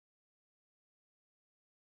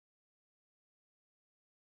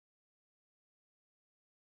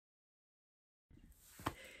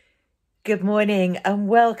Good morning and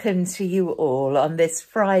welcome to you all on this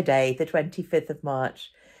Friday, the 25th of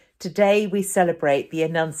March. Today we celebrate the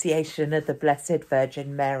Annunciation of the Blessed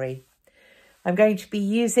Virgin Mary. I'm going to be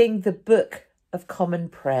using the Book of Common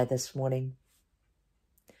Prayer this morning.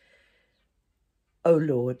 O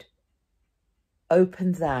Lord,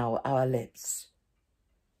 open thou our lips,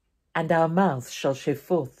 and our mouth shall show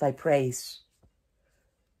forth thy praise.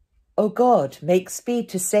 O God, make speed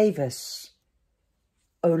to save us.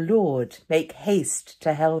 O Lord, make haste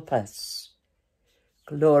to help us.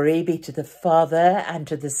 Glory be to the Father, and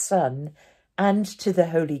to the Son, and to the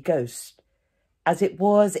Holy Ghost, as it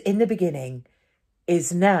was in the beginning,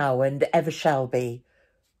 is now, and ever shall be,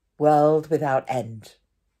 world without end.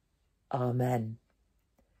 Amen.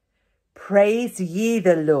 Praise ye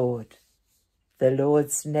the Lord. The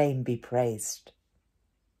Lord's name be praised.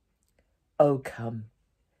 O come,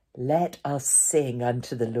 let us sing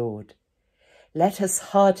unto the Lord. Let us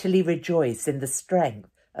heartily rejoice in the strength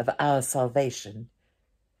of our salvation.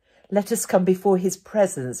 Let us come before his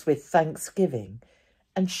presence with thanksgiving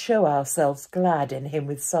and show ourselves glad in him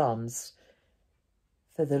with psalms.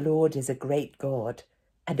 For the Lord is a great God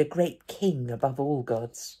and a great King above all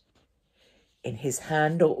gods. In his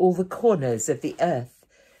hand are all the corners of the earth,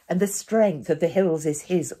 and the strength of the hills is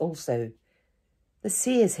his also. The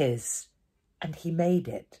sea is his, and he made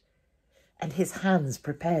it, and his hands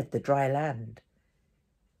prepared the dry land.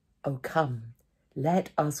 O come,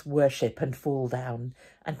 let us worship and fall down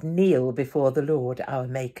and kneel before the Lord our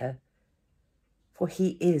Maker. For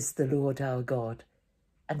he is the Lord our God,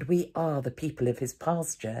 and we are the people of his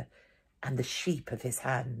pasture and the sheep of his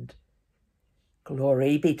hand.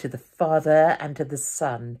 Glory be to the Father, and to the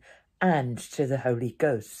Son, and to the Holy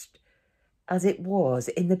Ghost, as it was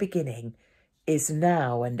in the beginning, is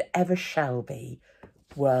now, and ever shall be,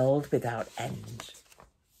 world without end.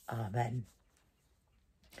 Amen.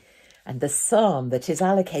 And the psalm that is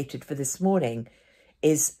allocated for this morning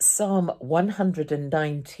is Psalm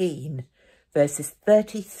 119, verses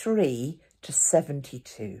 33 to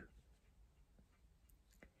 72.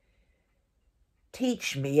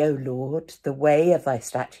 Teach me, O Lord, the way of thy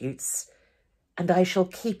statutes, and I shall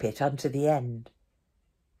keep it unto the end.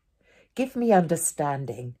 Give me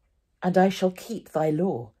understanding, and I shall keep thy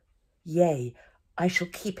law. Yea, I shall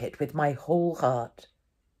keep it with my whole heart.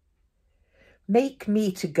 Make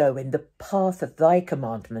me to go in the path of thy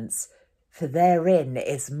commandments, for therein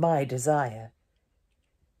is my desire.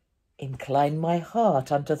 Incline my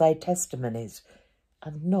heart unto thy testimonies,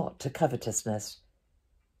 and not to covetousness.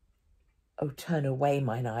 O turn away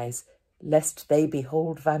mine eyes, lest they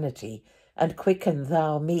behold vanity, and quicken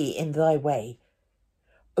thou me in thy way.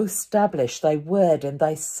 O stablish thy word in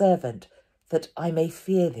thy servant, that I may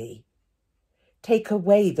fear thee. Take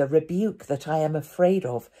away the rebuke that I am afraid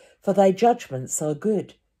of, for thy judgments are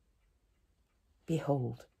good.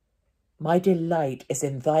 Behold, my delight is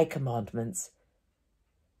in thy commandments.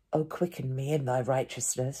 O quicken me in thy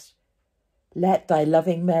righteousness. Let thy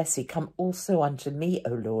loving mercy come also unto me,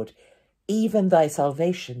 O Lord, even thy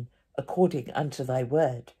salvation according unto thy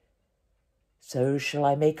word. So shall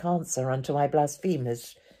I make answer unto my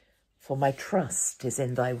blasphemers, for my trust is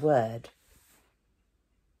in thy word.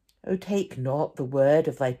 O take not the word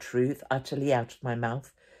of thy truth utterly out of my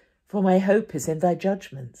mouth, for my hope is in thy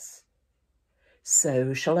judgments.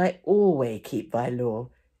 So shall I always keep thy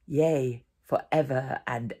law, yea, for ever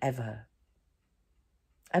and ever.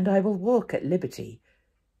 And I will walk at liberty,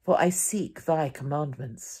 for I seek thy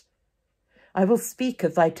commandments. I will speak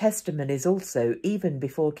of thy testimonies also, even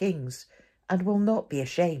before kings, and will not be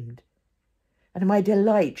ashamed. And my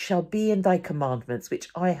delight shall be in thy commandments, which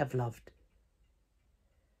I have loved.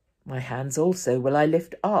 My hands also will I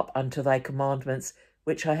lift up unto thy commandments,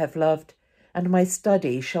 which I have loved, and my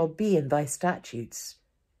study shall be in thy statutes.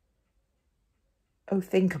 O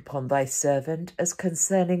think upon thy servant as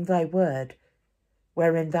concerning thy word,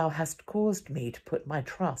 wherein thou hast caused me to put my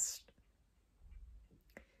trust.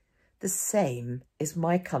 The same is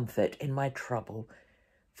my comfort in my trouble,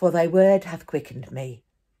 for thy word hath quickened me.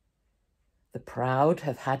 The proud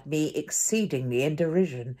have had me exceedingly in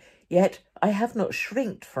derision, yet I have not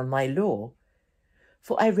shrinked from thy law.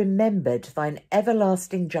 For I remembered thine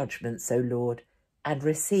everlasting judgments, O Lord, and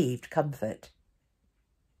received comfort.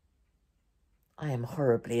 I am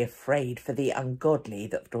horribly afraid for the ungodly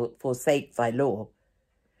that forsake thy law.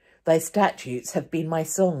 Thy statutes have been my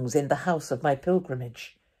songs in the house of my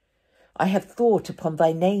pilgrimage. I have thought upon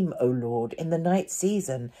thy name, O Lord, in the night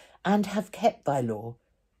season, and have kept thy law.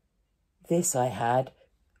 This I had,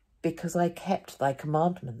 because I kept thy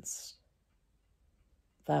commandments.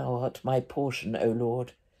 Thou art my portion, O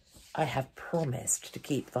Lord. I have promised to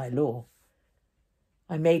keep thy law.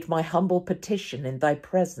 I made my humble petition in thy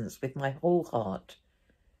presence with my whole heart.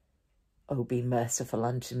 O be merciful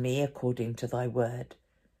unto me according to thy word.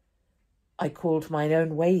 I called mine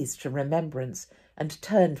own ways to remembrance, and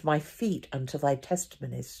turned my feet unto thy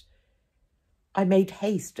testimonies. I made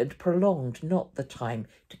haste and prolonged not the time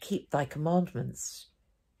to keep thy commandments.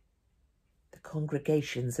 The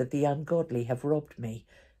congregations of the ungodly have robbed me,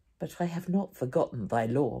 but I have not forgotten thy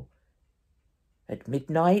law. At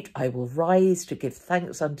midnight I will rise to give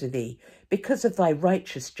thanks unto thee, because of thy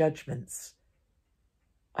righteous judgments.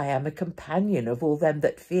 I am a companion of all them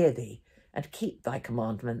that fear thee, and keep thy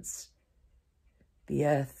commandments. The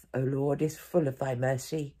earth, O Lord, is full of thy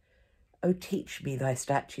mercy. O teach me thy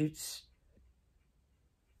statutes.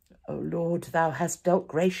 O Lord, thou hast dealt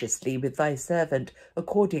graciously with thy servant,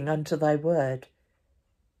 according unto thy word.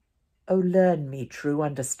 O learn me true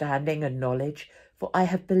understanding and knowledge, for I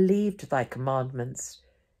have believed thy commandments.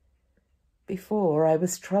 Before I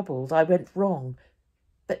was troubled, I went wrong,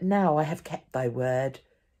 but now I have kept thy word.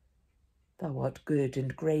 Thou art good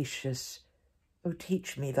and gracious. O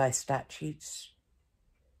teach me thy statutes.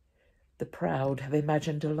 The proud have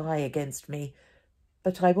imagined a lie against me,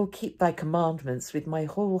 but I will keep thy commandments with my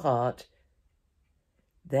whole heart.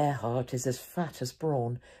 Their heart is as fat as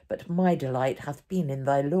brawn, but my delight hath been in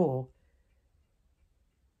thy law.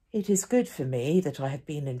 It is good for me that I have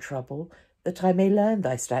been in trouble, that I may learn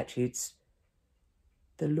thy statutes.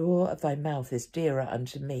 The law of thy mouth is dearer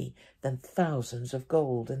unto me than thousands of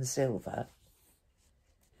gold and silver.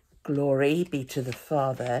 Glory be to the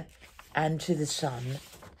Father, and to the Son,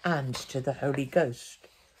 and to the Holy Ghost,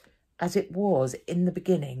 as it was in the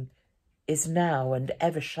beginning, is now, and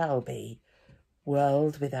ever shall be,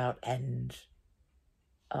 world without end.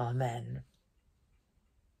 Amen.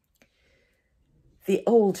 The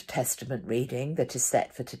Old Testament reading that is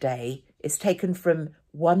set for today is taken from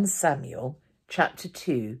 1 Samuel chapter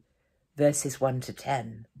 2, verses 1 to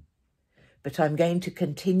 10. But I'm going to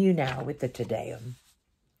continue now with the Te Deum.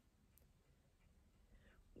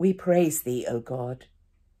 We praise thee, O God.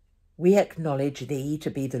 We acknowledge thee to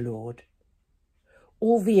be the Lord.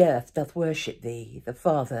 All the earth doth worship thee, the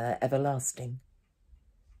Father everlasting.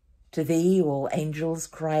 To thee all angels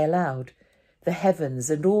cry aloud, the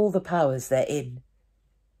heavens and all the powers therein.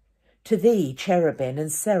 To thee cherubim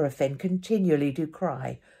and seraphim continually do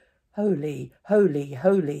cry, Holy, holy,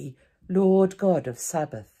 holy, Lord God of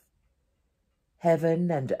Sabaoth. Heaven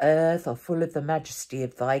and earth are full of the majesty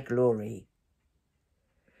of thy glory.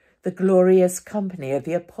 The glorious company of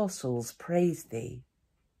the apostles praise thee.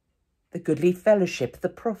 The goodly fellowship of the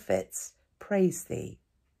prophets praise thee.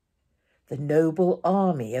 The noble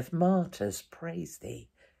army of martyrs praise thee.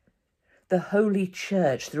 The holy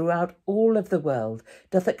church throughout all of the world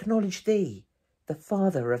doth acknowledge thee, the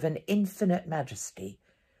Father of an infinite majesty,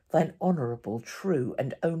 thine honourable, true,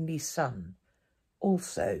 and only Son,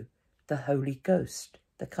 also the Holy Ghost,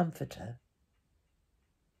 the Comforter.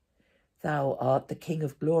 Thou art the King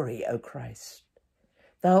of glory, O Christ.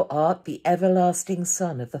 Thou art the everlasting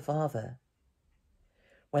Son of the Father.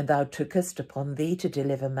 When thou tookest upon thee to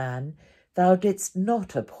deliver man, thou didst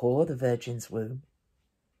not abhor the Virgin's womb.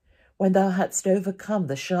 When thou hadst overcome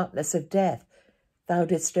the sharpness of death, thou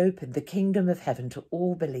didst open the kingdom of heaven to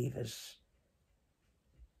all believers.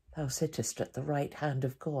 Thou sittest at the right hand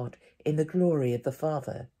of God in the glory of the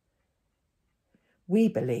Father. We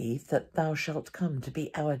believe that thou shalt come to be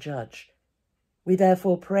our judge. We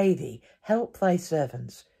therefore pray thee, help thy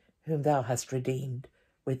servants, whom thou hast redeemed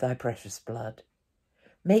with thy precious blood.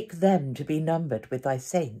 Make them to be numbered with thy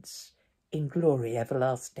saints in glory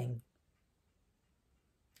everlasting.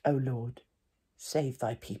 O Lord, save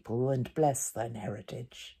thy people and bless thine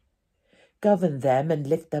heritage. Govern them and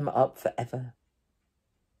lift them up for ever.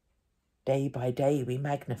 Day by day we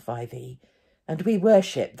magnify thee, and we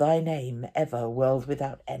worship thy name ever, world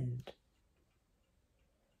without end.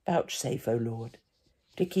 Vouchsafe, O Lord,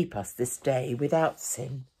 to keep us this day without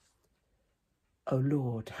sin. O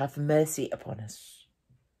Lord, have mercy upon us.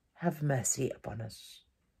 Have mercy upon us.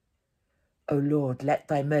 O Lord, let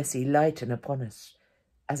thy mercy lighten upon us,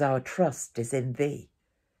 as our trust is in thee.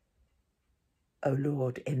 O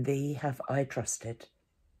Lord, in thee have I trusted.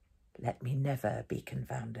 Let me never be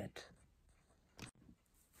confounded.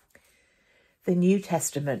 The New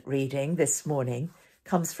Testament reading this morning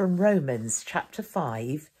comes from Romans chapter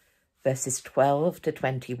 5, verses 12 to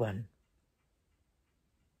 21.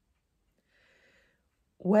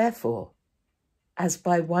 Wherefore, as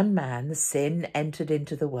by one man sin entered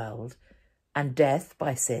into the world, and death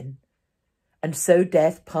by sin, and so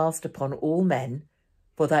death passed upon all men,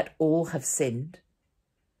 for that all have sinned.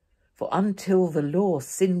 For until the law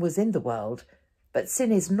sin was in the world, but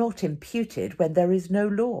sin is not imputed when there is no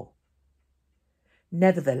law.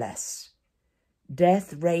 Nevertheless,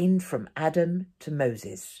 death reigned from Adam to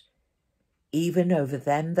Moses, even over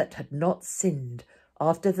them that had not sinned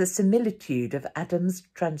after the similitude of Adam's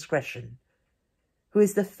transgression, who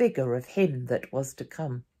is the figure of him that was to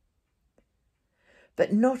come.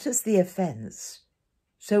 But not as the offence,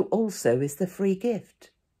 so also is the free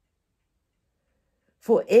gift.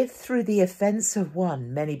 For if through the offence of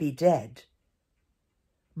one many be dead,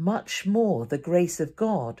 much more the grace of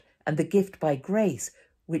God and the gift by grace,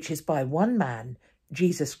 which is by one man,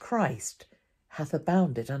 Jesus Christ, hath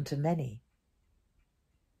abounded unto many.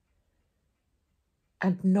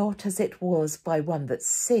 And not as it was by one that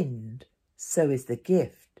sinned, so is the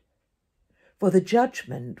gift. For the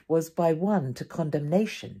judgment was by one to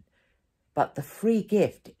condemnation, but the free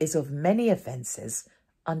gift is of many offences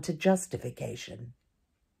unto justification.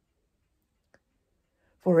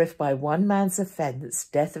 For if by one man's offence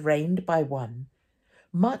death reigned by one,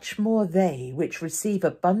 much more they which receive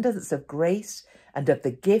abundance of grace and of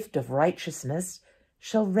the gift of righteousness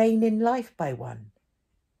shall reign in life by one,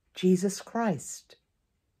 Jesus Christ.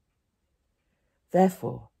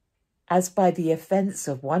 Therefore, as by the offence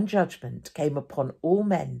of one judgment came upon all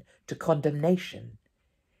men to condemnation,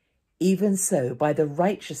 even so by the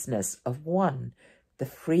righteousness of one the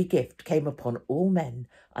free gift came upon all men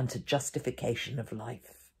unto justification of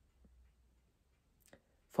life.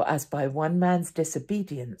 For as by one man's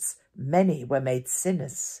disobedience many were made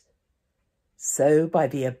sinners, so by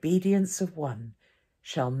the obedience of one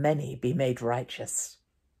shall many be made righteous.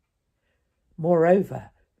 Moreover,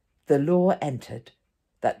 the law entered,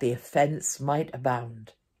 that the offence might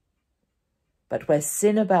abound. But where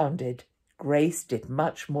sin abounded, grace did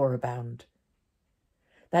much more abound,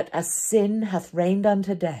 that as sin hath reigned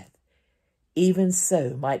unto death, even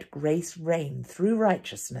so might grace reign through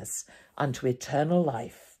righteousness unto eternal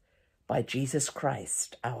life, by Jesus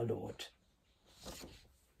Christ our Lord.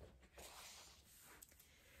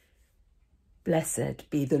 Blessed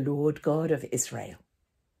be the Lord God of Israel,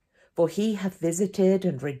 for he hath visited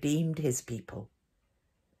and redeemed his people,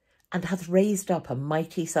 and hath raised up a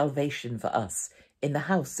mighty salvation for us in the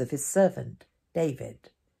house of his servant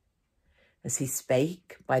David, as he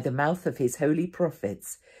spake by the mouth of his holy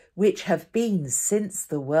prophets, which have been since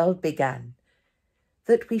the world began,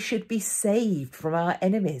 that we should be saved from our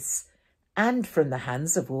enemies and from the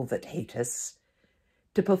hands of all that hate us,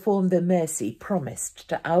 to perform the mercy promised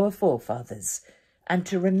to our forefathers, and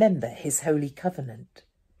to remember his holy covenant,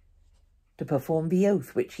 to perform the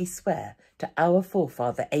oath which he sware to our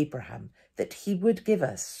forefather Abraham, that he would give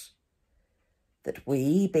us, that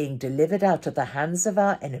we, being delivered out of the hands of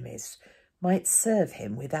our enemies, might serve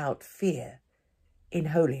him without fear, in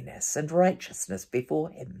holiness and righteousness before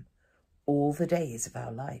him, all the days of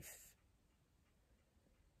our life.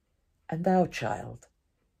 And thou, child,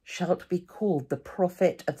 shalt be called the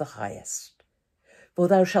prophet of the highest, for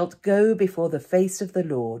thou shalt go before the face of the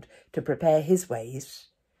Lord to prepare his ways,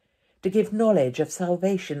 to give knowledge of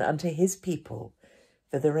salvation unto his people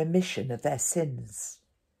for the remission of their sins,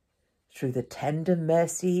 through the tender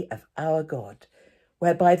mercy of our God,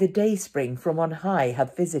 whereby the dayspring from on high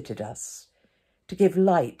hath visited us, to give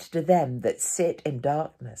light to them that sit in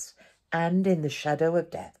darkness and in the shadow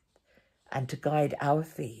of death, and to guide our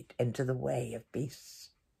feet into the way of peace.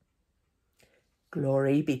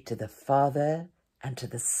 Glory be to the Father, and to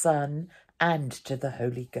the Son, and to the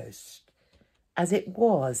Holy Ghost, as it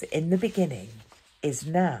was in the beginning, is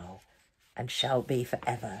now, and shall be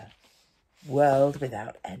forever, world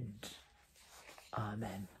without end.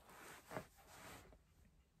 Amen.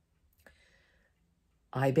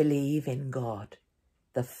 I believe in God,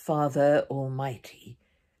 the Father Almighty,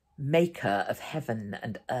 maker of heaven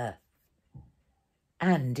and earth,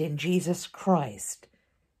 and in Jesus Christ,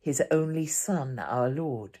 his only Son, our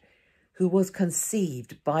Lord, who was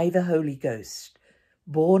conceived by the Holy Ghost,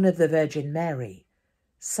 born of the Virgin Mary,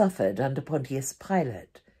 suffered under Pontius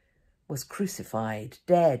Pilate, was crucified,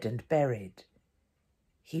 dead, and buried.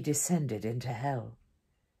 He descended into hell.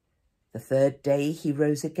 The third day he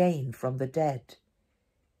rose again from the dead.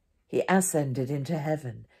 He ascended into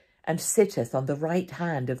heaven, and sitteth on the right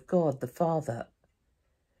hand of God the Father.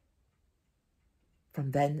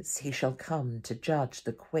 From thence he shall come to judge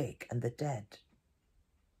the quick and the dead.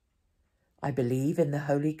 I believe in the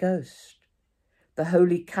Holy Ghost, the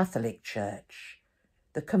Holy Catholic Church,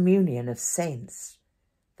 the communion of saints,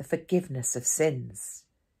 the forgiveness of sins,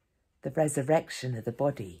 the resurrection of the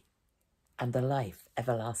body, and the life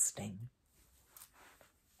everlasting.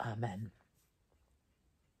 Amen.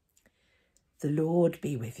 The Lord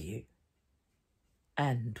be with you,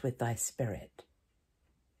 and with thy spirit.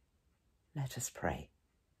 Let us pray.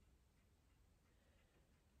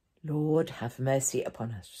 Lord, have mercy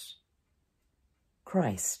upon us.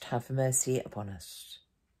 Christ, have mercy upon us.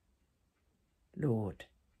 Lord,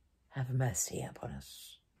 have mercy upon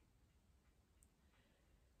us.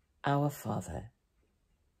 Our Father,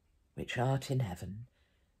 which art in heaven,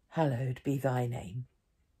 hallowed be thy name.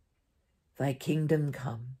 Thy kingdom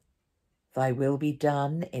come, thy will be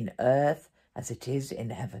done in earth as it is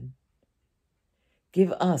in heaven.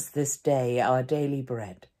 Give us this day our daily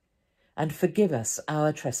bread, and forgive us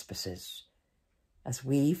our trespasses, as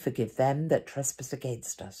we forgive them that trespass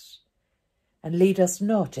against us. And lead us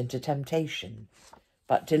not into temptation,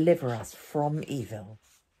 but deliver us from evil.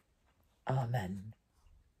 Amen.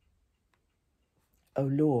 O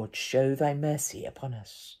Lord, show thy mercy upon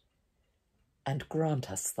us, and grant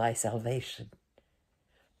us thy salvation.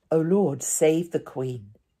 O Lord, save the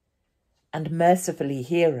Queen, and mercifully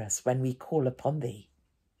hear us when we call upon thee.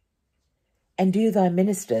 Endue thy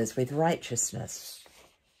ministers with righteousness,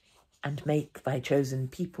 and make thy chosen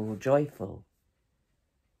people joyful.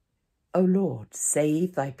 O Lord,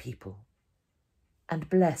 save thy people, and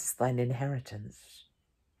bless thine inheritance.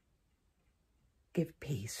 Give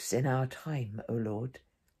peace in our time, O Lord,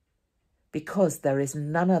 because there is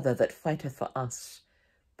none other that fighteth for us,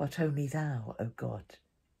 but only thou, O God.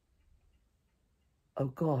 O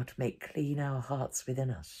God, make clean our hearts within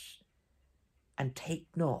us, and take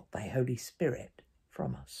not thy Holy Spirit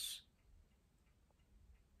from us.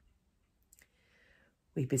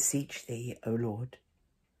 We beseech thee, O Lord,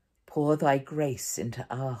 pour thy grace into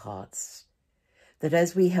our hearts, that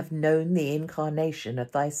as we have known the incarnation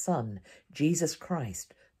of thy Son, Jesus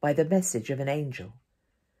Christ, by the message of an angel,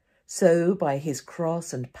 so by his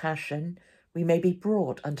cross and passion we may be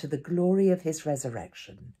brought unto the glory of his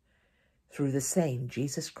resurrection, through the same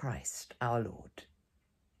Jesus Christ our Lord.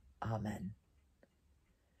 Amen.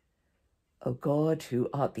 O God, who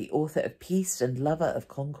art the author of peace and lover of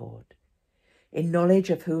concord, in knowledge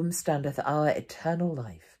of whom standeth our eternal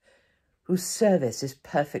life, whose service is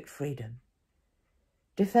perfect freedom,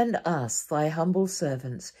 defend us, thy humble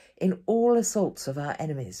servants, in all assaults of our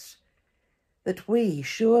enemies, that we,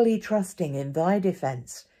 surely trusting in thy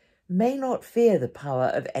defence, may not fear the power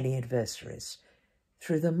of any adversaries,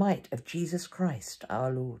 through the might of Jesus Christ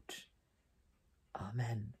our Lord.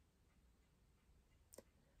 Amen.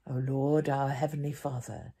 O Lord, our heavenly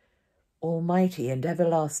Father, almighty and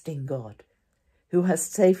everlasting God, who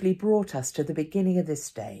hast safely brought us to the beginning of this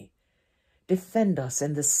day, defend us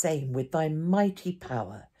in the same with thy mighty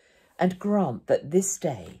power, and grant that this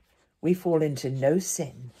day we fall into no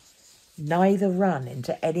sin, neither run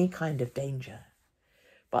into any kind of danger,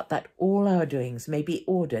 but that all our doings may be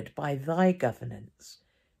ordered by thy governance,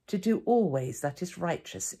 to do always that is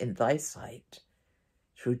righteous in thy sight,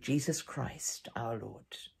 through Jesus Christ our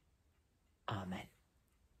Lord. Amen.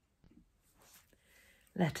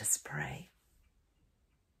 Let us pray.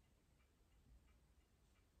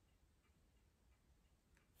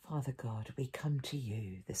 Father God, we come to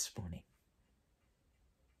you this morning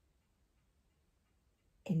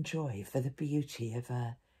in joy for the beauty of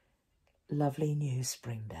a lovely new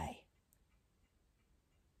spring day.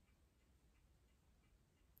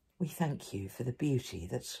 We thank you for the beauty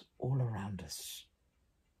that's all around us,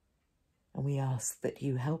 and we ask that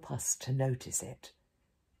you help us to notice it.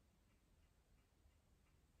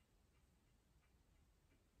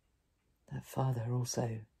 That, Father,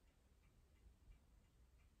 also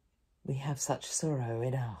we have such sorrow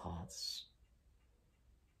in our hearts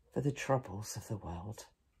for the troubles of the world.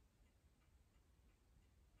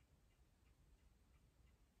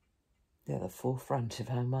 They're at the forefront of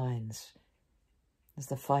our minds as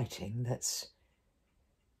the fighting that's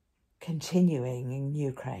continuing in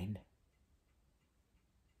Ukraine.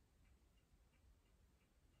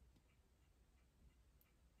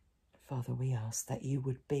 Father, we ask that you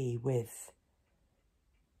would be with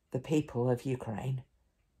the people of Ukraine,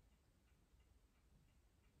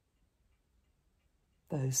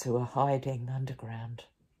 those who are hiding underground,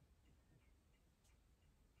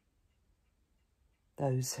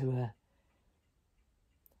 those who are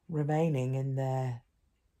remaining in their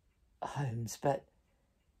homes but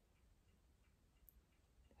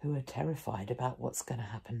who are terrified about what's going to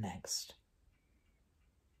happen next.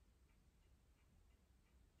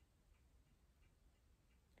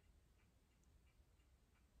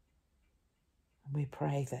 And we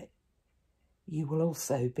pray that you will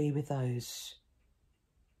also be with those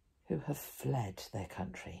who have fled their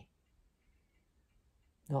country,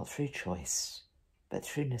 not through choice, but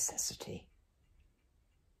through necessity,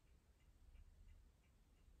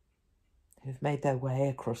 who've made their way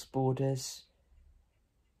across borders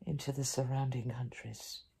into the surrounding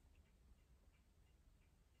countries.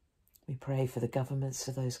 We pray for the governments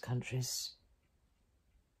of those countries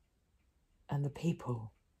and the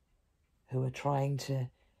people who are trying to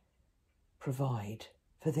provide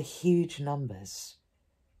for the huge numbers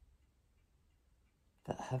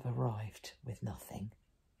that have arrived with nothing.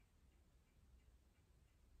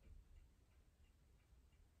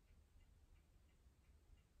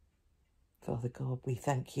 Father God, we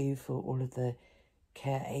thank you for all of the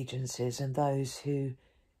care agencies and those who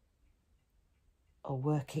are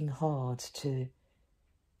working hard to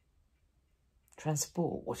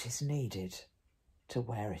transport what is needed to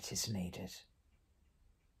where it is needed.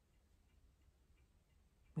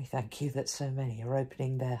 We thank you that so many are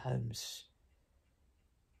opening their homes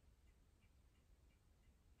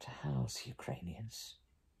to house Ukrainians.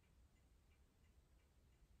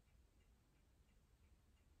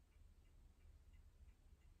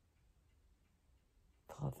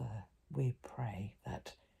 Father, we pray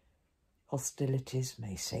that hostilities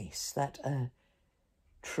may cease, that a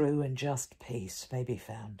true and just peace may be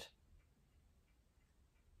found,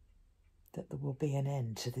 that there will be an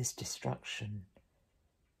end to this destruction.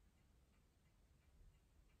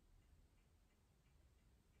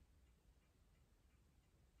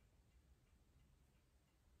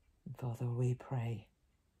 And Father, we pray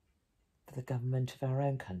for the government of our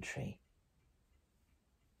own country,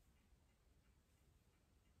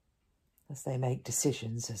 as they make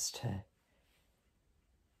decisions as to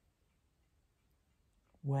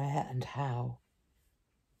where and how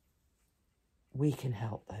we can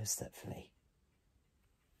help those that flee.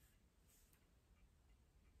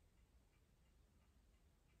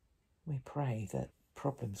 We pray that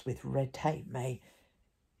problems with red tape may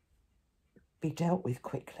be dealt with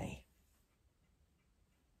quickly,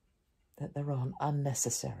 that there aren't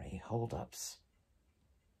unnecessary hold-ups.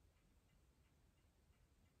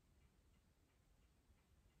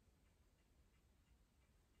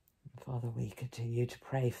 Father, we continue to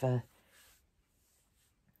pray for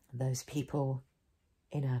those people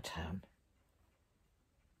in our town,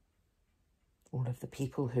 all of the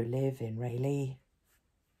people who live in Rayleigh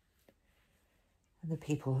and the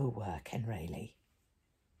people who work in Rayleigh.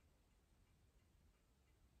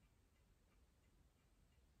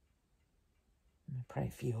 And I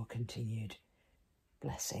pray for your continued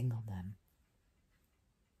blessing on them.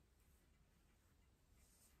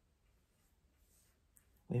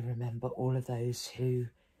 We remember all of those who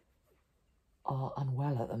are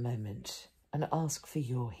unwell at the moment and ask for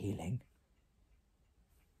your healing.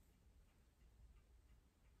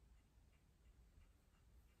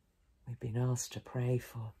 We've been asked to pray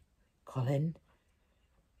for Colin,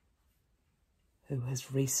 who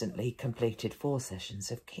has recently completed 4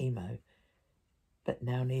 sessions of chemo, but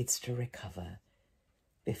now needs to recover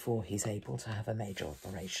before he's able to have a major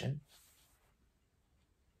operation.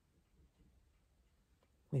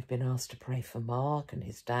 We've been asked to pray for Mark and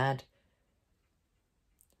his dad,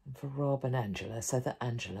 and for Rob and Angela, so that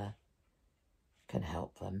Angela can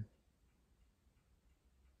help them.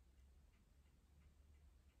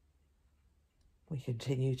 We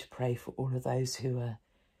continue to pray for all of those who are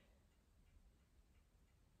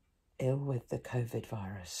ill with the COVID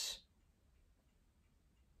virus,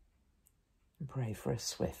 and pray for a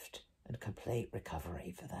swift and complete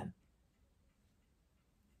recovery for them.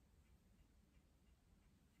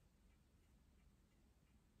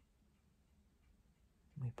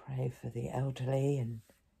 We pray for the elderly and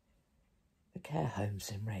the care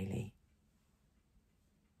homes in Rayleigh,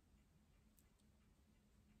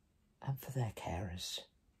 and for their carers.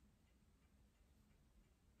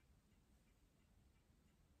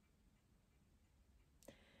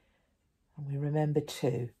 And we remember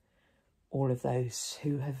too all of those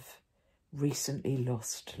who have recently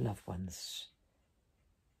lost loved ones.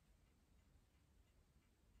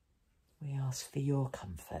 We ask for your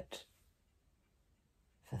comfort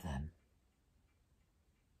for them.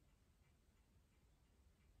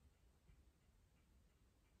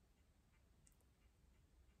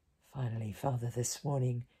 Finally, Father, this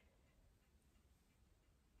morning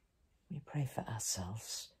we pray for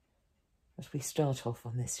ourselves as we start off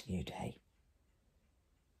on this new day.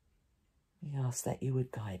 We ask that you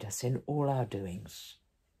would guide us in all our doings.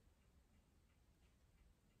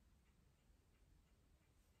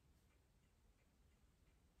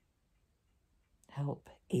 Help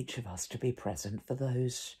each of us to be present for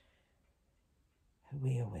those who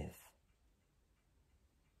we are with.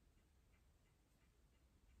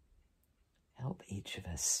 Help each of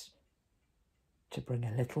us to bring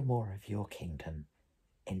a little more of your kingdom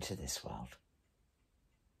into this world.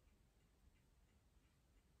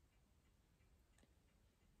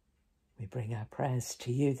 We bring our prayers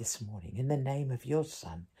to you this morning in the name of your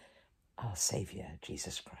Son, our Saviour,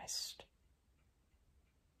 Jesus Christ.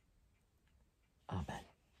 Amen.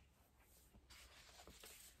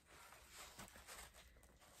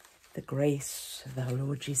 The grace of our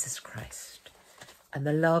Lord Jesus Christ, and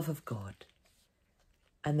the love of God,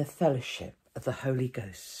 and the fellowship of the Holy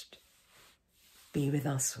Ghost be with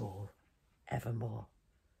us all evermore.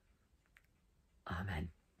 Amen.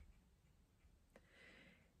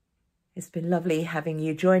 It's been lovely having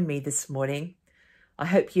you join me this morning. I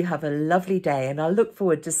hope you have a lovely day, and I look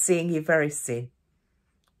forward to seeing you very soon.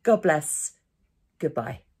 God bless.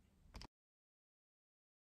 Goodbye.